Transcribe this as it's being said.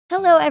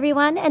Hello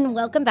everyone and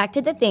welcome back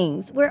to The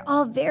Things. We're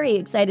all very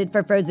excited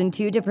for Frozen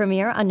 2 to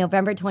premiere on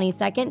November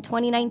 22nd,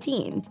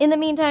 2019. In the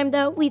meantime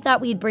though, we thought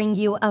we'd bring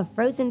you a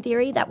Frozen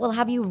theory that will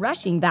have you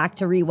rushing back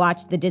to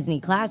rewatch the Disney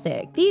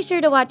classic. Be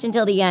sure to watch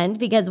until the end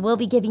because we'll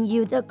be giving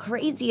you the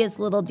craziest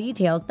little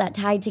details that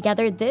tied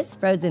together this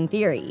Frozen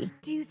theory.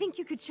 Do you think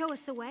you could show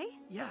us the way?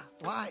 Yeah,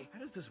 why? How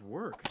does this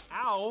work?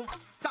 Ow!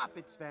 Stop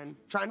it, Sven.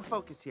 Try and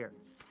focus here.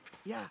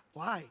 Yeah,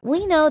 why?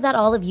 We know that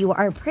all of you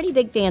are pretty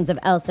big fans of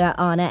Elsa,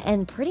 Anna,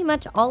 and pretty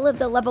much all of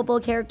the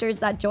lovable characters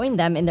that joined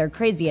them in their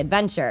crazy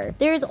adventure.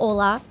 There's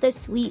Olaf, the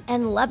sweet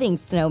and loving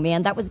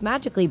snowman that was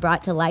magically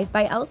brought to life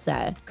by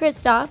Elsa.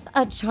 Kristoff,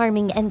 a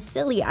charming and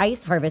silly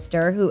ice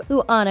harvester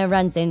who Anna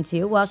runs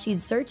into while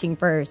she's searching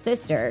for her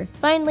sister.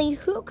 Finally,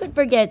 who could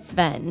forget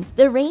Sven,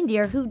 the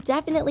reindeer who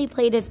definitely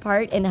played his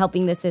part in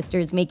helping the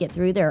sisters make it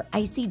through their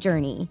icy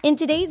journey. In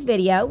today's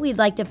video, we'd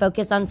like to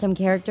focus on some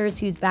characters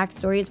whose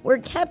backstories were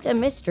kept a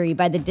mystery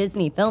by the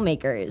Disney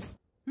filmmakers.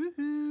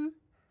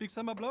 Big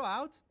summer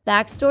blowout.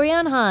 Backstory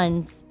on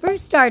Hans. For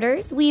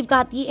starters, we've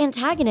got the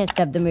antagonist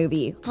of the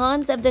movie,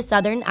 Hans of the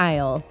Southern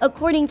Isle.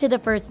 According to the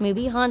first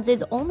movie, Hans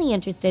is only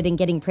interested in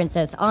getting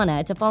Princess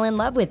Anna to fall in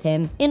love with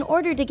him in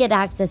order to get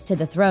access to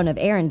the throne of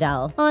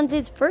Arendelle. Hans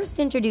is first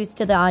introduced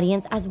to the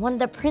audience as one of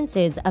the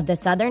princes of the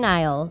Southern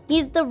Isle.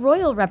 He's the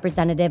royal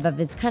representative of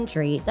his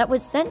country that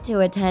was sent to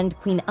attend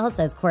Queen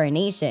Elsa's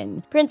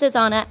coronation. Princess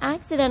Anna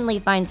accidentally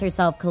finds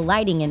herself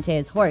colliding into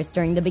his horse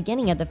during the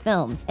beginning of the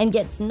film and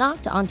gets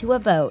knocked onto a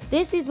boat.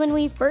 This is when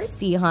we first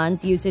see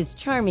Hans use his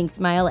charming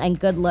smile and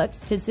good looks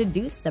to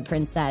seduce the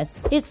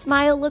princess. His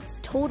smile looks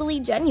totally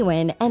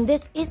genuine, and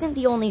this isn't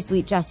the only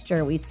sweet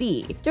gesture we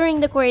see.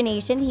 During the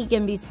coronation, he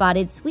can be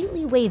spotted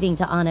sweetly waving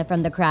to Anna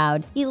from the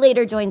crowd. He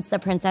later joins the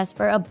princess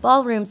for a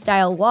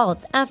ballroom-style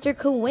waltz after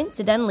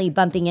coincidentally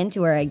bumping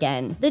into her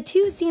again. The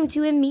two seem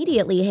to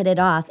immediately hit it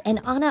off, and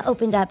Anna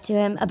opened up to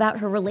him about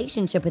her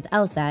relationship with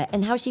Elsa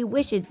and how she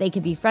wishes they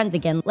could be friends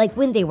again like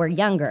when they were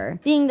younger.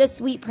 Being the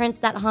sweet prince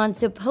that Hans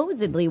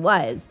supposedly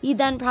was, he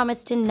then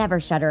promised to never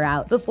shut her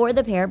out before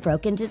the pair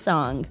broke into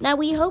song. Now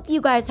we hope you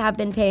guys have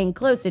been paying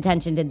close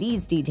attention to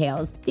these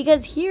details,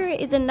 because here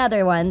is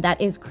another one that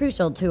is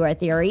crucial to our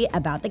theory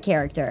about the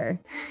character.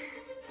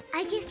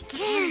 I just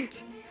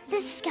can't.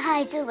 The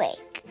sky's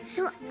awake,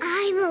 so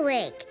I'm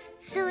awake.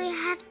 So we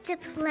have to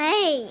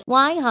play.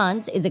 Why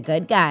Hans is a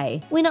good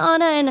guy. When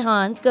Anna and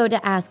Hans go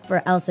to ask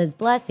for Elsa's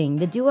blessing,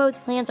 the duo's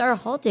plans are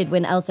halted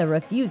when Elsa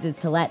refuses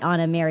to let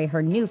Anna marry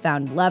her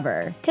newfound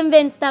lover.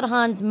 Convinced that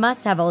Hans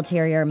must have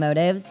ulterior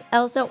motives,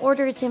 Elsa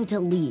orders him to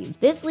leave.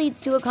 This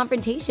leads to a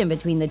confrontation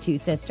between the two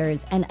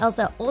sisters, and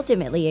Elsa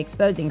ultimately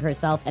exposing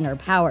herself and her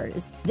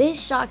powers.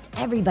 This shocked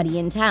everybody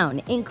in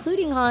town,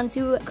 including Hans,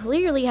 who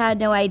clearly had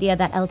no idea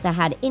that Elsa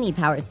had any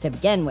powers to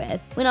begin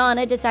with. When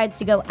Anna decides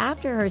to go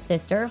after her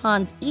sister,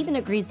 Hans even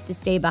agrees to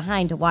stay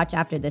behind to watch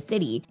after the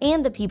city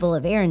and the people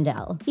of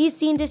Arendelle. He's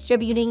seen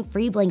distributing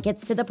free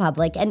blankets to the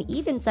public and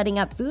even setting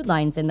up food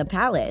lines in the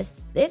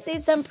palace. This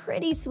is some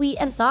pretty sweet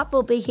and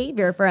thoughtful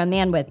behavior for a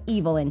man with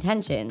evil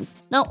intentions.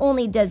 Not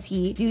only does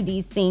he do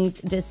these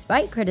things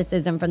despite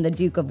criticism from the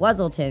Duke of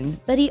Weselton,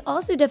 but he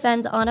also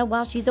defends Anna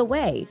while she's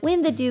away.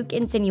 When the Duke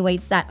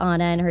insinuates that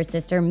Anna and her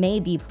sister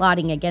may be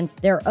plotting against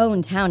their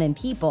own town and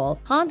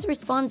people, Hans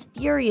responds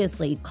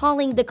furiously,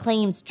 calling the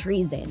claims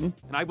treason.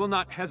 And I will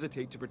not hesitate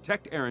to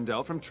protect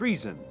Arendelle from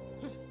treason.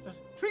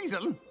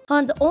 Treason?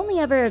 Hans only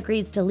ever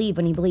agrees to leave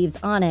when he believes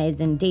Anna is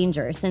in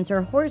danger, since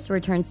her horse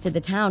returns to the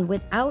town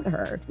without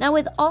her. Now,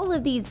 with all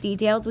of these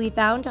details we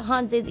found,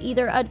 Hans is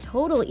either a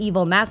total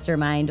evil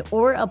mastermind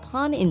or a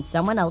pawn in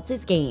someone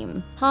else's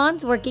game.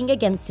 Hans working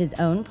against his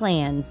own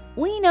plans.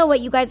 We know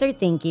what you guys are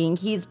thinking.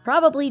 He's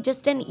probably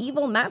just an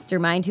evil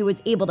mastermind who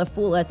was able to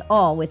fool us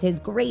all with his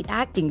great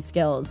acting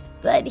skills.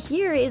 But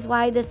here is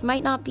why this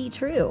might not be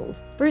true.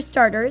 For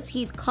starters,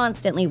 he's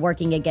constantly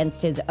working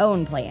against his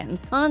own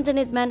plans. Hans and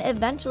his men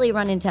eventually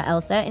run into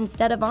Elsa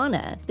instead of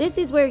Anna. This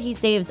is where he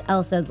saves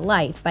Elsa's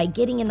life by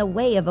getting in the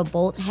way of a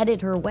bolt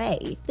headed her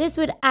way. This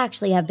would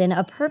actually have been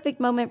a perfect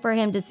moment for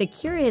him to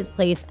secure his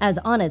place as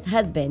Anna's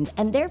husband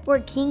and therefore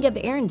king of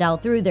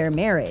Arendelle through their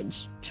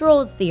marriage.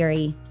 Trolls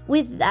theory.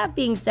 With that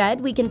being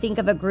said, we can think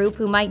of a group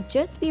who might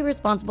just be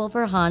responsible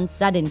for Hans'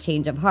 sudden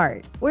change of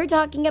heart. We're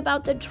talking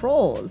about the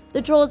Trolls.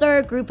 The Trolls are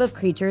a group of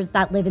creatures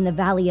that live in the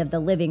Valley of the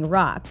Living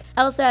Rock.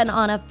 Elsa and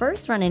Anna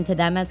first run into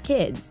them as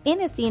kids,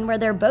 in a scene where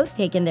they're both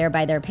taken there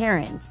by their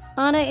parents.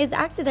 Anna is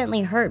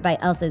accidentally hurt by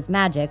Elsa's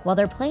magic while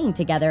they're playing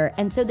together,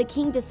 and so the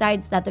king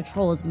decides that the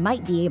Trolls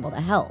might be able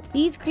to help.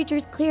 These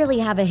creatures clearly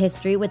have a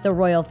history with the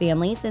royal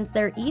family, since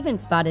they're even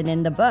spotted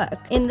in the book.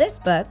 In this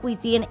book, we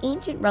see an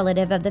ancient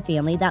relative of the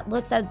family that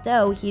looks as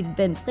though he'd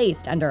been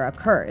placed under a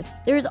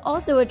curse. There's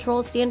also a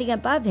troll standing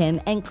above him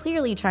and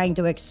clearly trying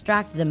to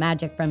extract the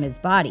magic from his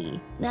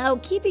body. Now,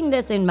 keeping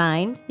this in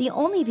mind, the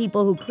only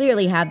people who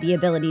clearly have the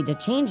ability to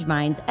change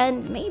minds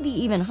and maybe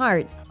even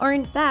hearts are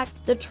in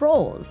fact the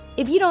trolls.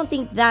 If you don't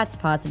think that's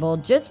possible,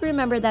 just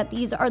remember that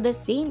these are the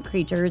same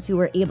creatures who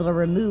were able to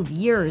remove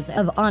years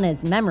of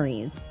Anna's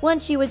memories.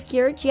 Once she was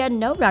cured, she had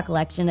no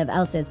recollection of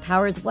Elsa's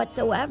powers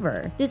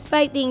whatsoever.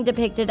 Despite being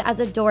depicted as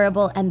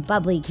adorable and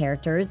bubbly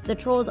characters, the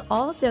trolls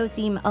also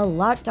seem a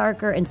lot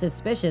darker and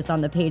suspicious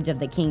on the page of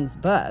the king's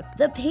book.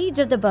 The page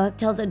of the book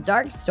tells a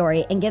dark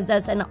story and gives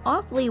us an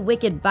awfully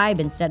wicked vibe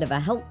instead of a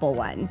helpful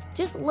one.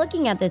 Just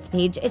looking at this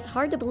page, it's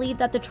hard to believe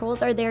that the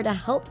trolls are there to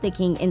help the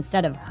king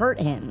instead of hurt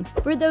him.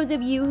 For those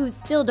of you who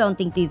still don't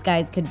think these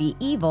guys could be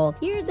evil,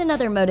 here's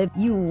another motive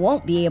you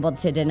won't be able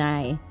to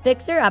deny.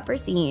 Fixer-upper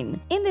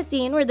scene. In the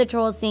scene where the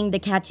trolls sing the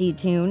catchy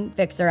tune,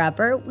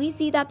 Fixer-upper, we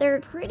see that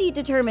they're pretty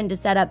determined to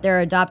set up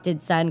their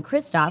adopted son,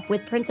 Kristoff,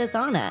 with Princess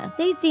Anna.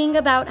 They sing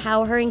about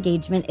how her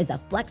engagement is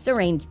a flex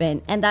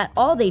arrangement and that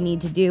all they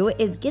need to do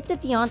is get the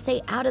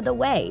fiancé out of the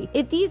way.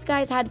 If these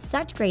guys had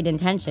such great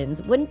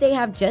intentions, wouldn't they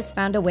have just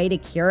found a way to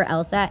cure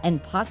Elsa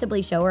and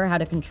possibly show her how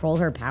to control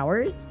her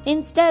powers?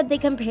 Instead, they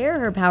compare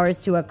her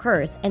powers to a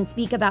curse and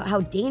speak about how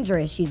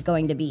dangerous she's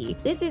going to be.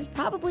 This is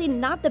probably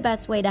not the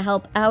best way to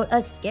help out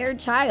a scared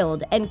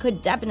child and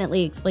could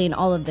definitely explain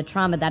all of the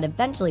trauma that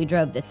eventually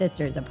drove the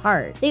sisters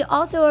apart. They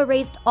also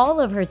erased all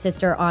of her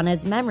sister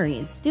Anna's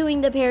memories,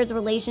 doing the pair's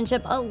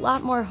relationship a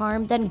lot more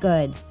harm than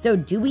good. So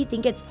do we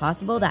think it's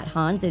possible that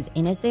Hans is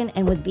innocent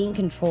and was being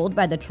controlled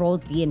by the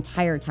trolls the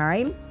entire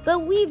time? But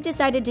we've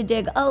decided to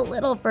dig a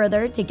little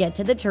further to get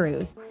to the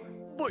truth.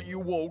 But you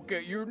won't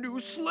get your new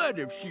sled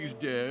if she's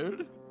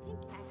dead.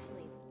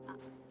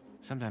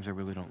 Sometimes I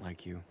really don't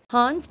like you.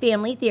 Hans'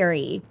 family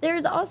theory.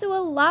 There's also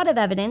a lot of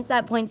evidence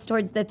that points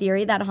towards the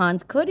theory that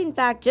Hans could in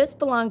fact just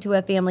belong to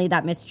a family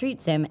that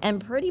mistreats him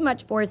and pretty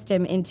much forced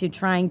him into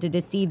trying to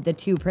deceive the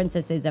two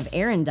princesses of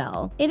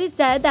Arendelle. It is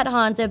said that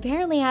Hans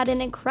apparently had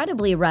an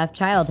incredibly rough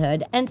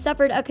childhood and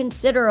suffered a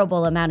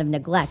considerable amount of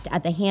neglect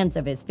at the hands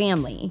of his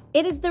family.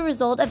 It is the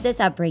result of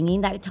this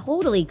upbringing that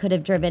totally could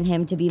have driven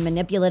him to be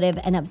manipulative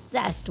and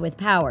obsessed with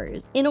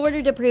powers. In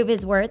order to prove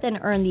his worth and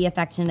earn the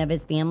affection of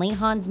his family,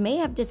 Hans may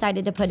have decided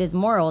to put his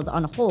morals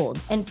on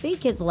hold and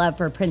fake his love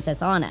for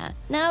Princess Anna.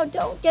 Now,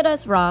 don't get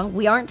us wrong,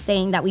 we aren't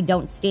saying that we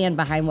don't stand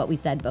behind what we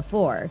said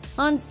before.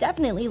 Hans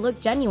definitely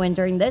looked genuine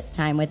during this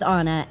time with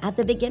Anna at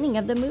the beginning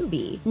of the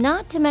movie.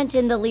 Not to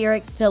mention the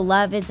lyrics to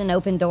Love is an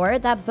Open Door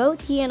that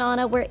both he and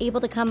Anna were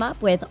able to come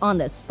up with on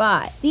the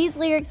spot. These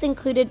lyrics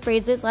included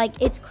phrases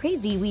like, "It's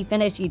crazy we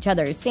finish each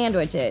other's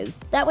sandwiches."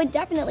 That would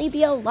definitely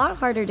be a lot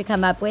harder to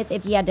come up with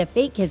if he had to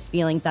fake his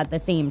feelings at the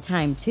same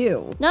time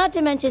too. Not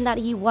to mention that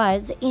he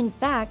was, in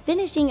fact,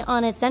 finishing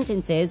Anna's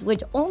sentences,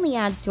 which only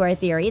adds to our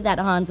theory that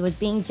Hans was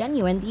being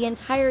genuine the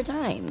entire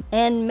time,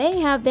 and may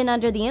have been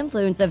under the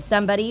influence of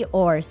somebody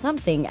or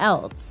something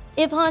else.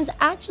 If Hans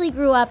actually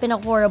grew up in a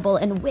horrible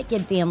and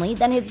wicked family,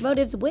 then his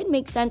motives would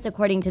make sense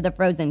according to the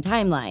Frozen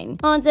timeline.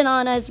 Hans and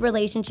Anna's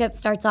relationship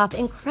starts off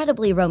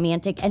incredibly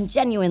romantic and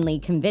genuinely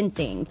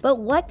convincing, but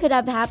what could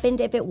have happened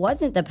if it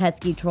wasn't the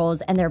pesky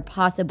trolls and their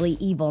possibly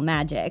evil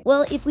magic?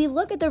 Well, if we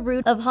look at the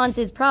root of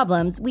Hans's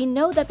problems, we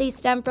know that they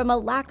stem from a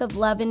lack of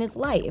love in his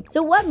life.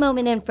 So what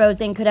moment in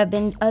Frozen could have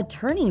been a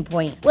turning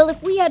point? Well,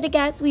 if we had to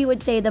guess, we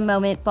would say the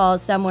moment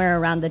falls somewhere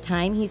around the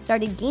time he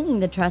started gaining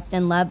the trust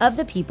and love of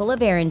the people of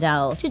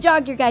Arendelle. To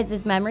jog your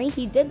guys' memory,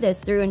 he did this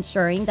through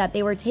ensuring that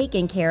they were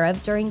taken care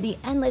of during the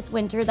endless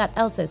winter that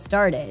Elsa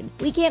started.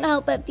 We can't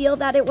help but feel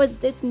that it was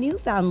this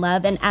newfound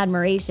love and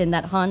admiration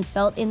that Hans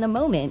felt in the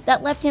moment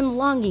that left him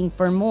longing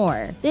for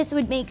more. This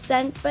would make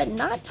sense, but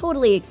not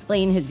totally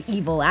explain his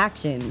evil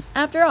actions.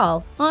 After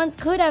all, Hans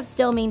could have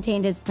still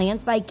maintained his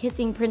plans by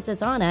kissing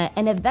Princess Anna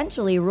and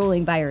eventually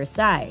ruling by her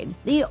side.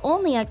 The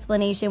only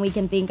explanation we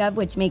can think of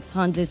which makes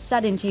Hans's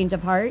sudden change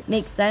of heart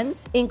make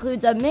sense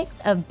includes a mix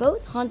of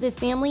both Hans's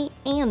family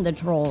and the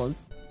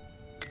trolls.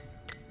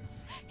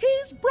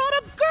 He's brought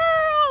a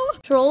girl!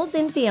 Trolls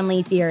and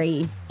family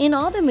theory. In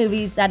all the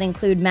movies that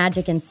include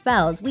magic and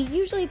spells, we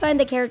usually find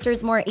the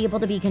characters more able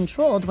to be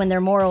controlled when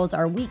their morals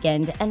are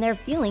weakened and they're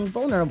feeling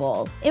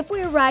vulnerable. If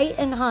we're right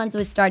and Hans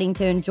was starting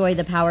to enjoy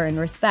the power and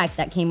respect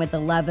that came with the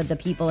love of the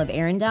people of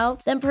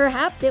Arendelle, then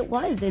perhaps it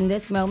was in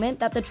this moment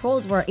that the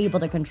trolls were able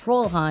to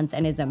control Hans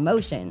and his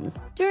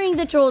emotions. During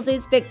the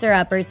trolls'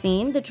 fixer-upper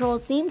scene, the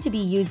trolls seemed to be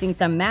using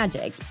some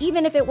magic,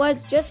 even if it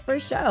was just for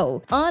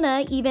show.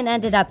 Anna even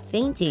ended up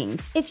fainting.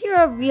 If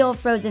you're a real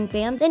Frozen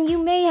fan, then you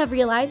may have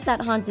realized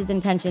that Hans's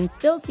intentions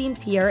still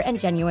seemed pure and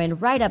genuine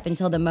right up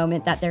until the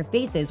moment that their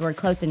faces were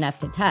close enough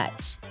to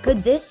touch.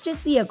 Could this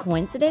just be a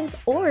coincidence,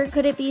 or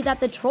could it be that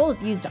the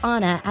trolls used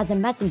Anna as a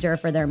messenger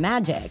for their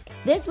magic?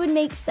 This would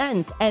make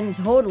sense and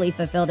totally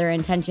fulfill their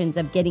intentions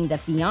of getting the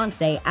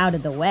fiancé out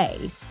of the way.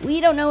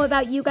 We don't know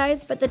about you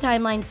guys, but the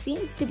timeline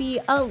seems to be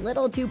a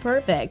little too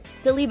perfect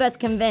to leave us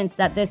convinced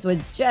that this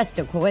was just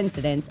a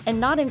coincidence and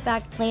not in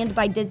fact planned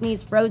by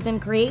Disney's Frozen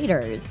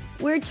creators.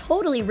 We're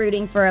totally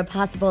rooting for a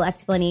possible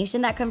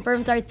explanation that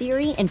confirms our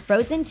theory only in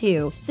Frozen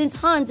 2, since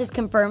Hans is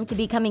confirmed to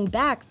be coming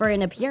back for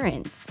an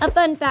appearance. A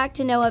fun fact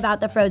to know about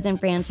the Frozen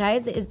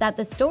franchise is that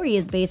the story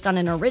is based on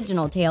an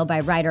original tale by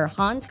writer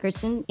Hans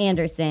Christian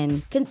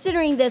Andersen.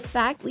 Considering this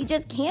fact, we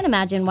just can't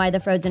imagine why the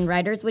Frozen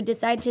writers would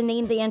decide to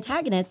name the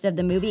antagonist of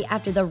the movie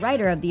after the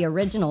writer of the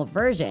original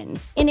version.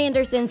 In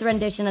Andersen's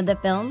rendition of the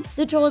film,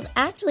 the trolls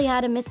actually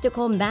had a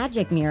mystical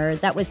magic mirror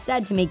that was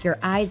said to make your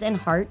eyes and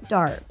heart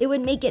dark. It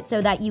would make it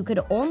so that you could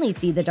only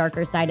see the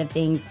darker side of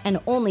things and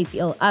only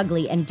feel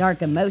ugly and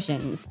dark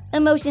emotions.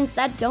 Emotions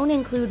that don't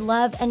include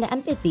love and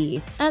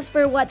empathy. As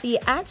for what the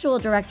actual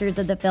directors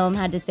of the film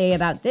had to say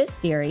about this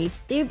theory,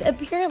 they've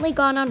apparently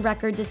gone on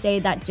record to say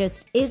that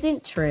just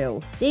isn't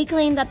true. They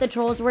claim that the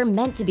trolls were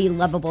meant to be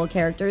lovable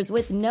characters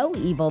with no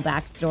evil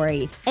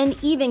backstory, and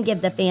even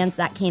give the fans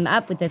that came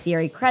up with the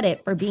theory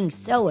credit for being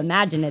so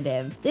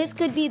imaginative. This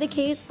could be the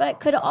case, but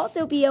could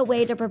also be a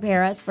way to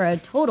prepare us for a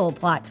total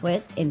plot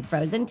twist in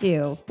Frozen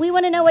 2. We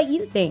want to know what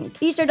you think.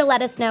 Be sure to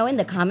let us know in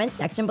the comments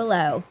section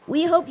below.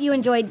 We hope you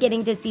enjoyed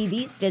getting to see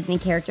these Disney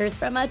characters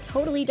from a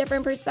totally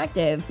different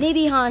perspective.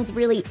 Maybe Hans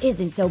really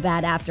isn't so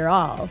bad after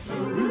all.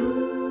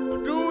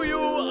 Do you,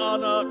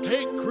 Anna,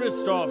 take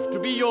Kristoff to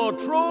be your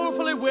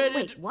trollfully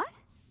wedded... Wait, what?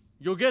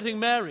 You're getting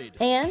married.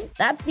 And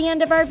that's the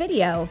end of our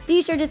video.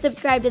 Be sure to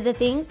subscribe to The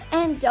Things,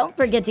 and don't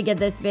forget to give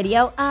this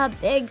video a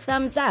big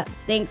thumbs up.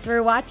 Thanks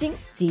for watching.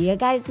 See you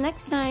guys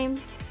next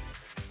time.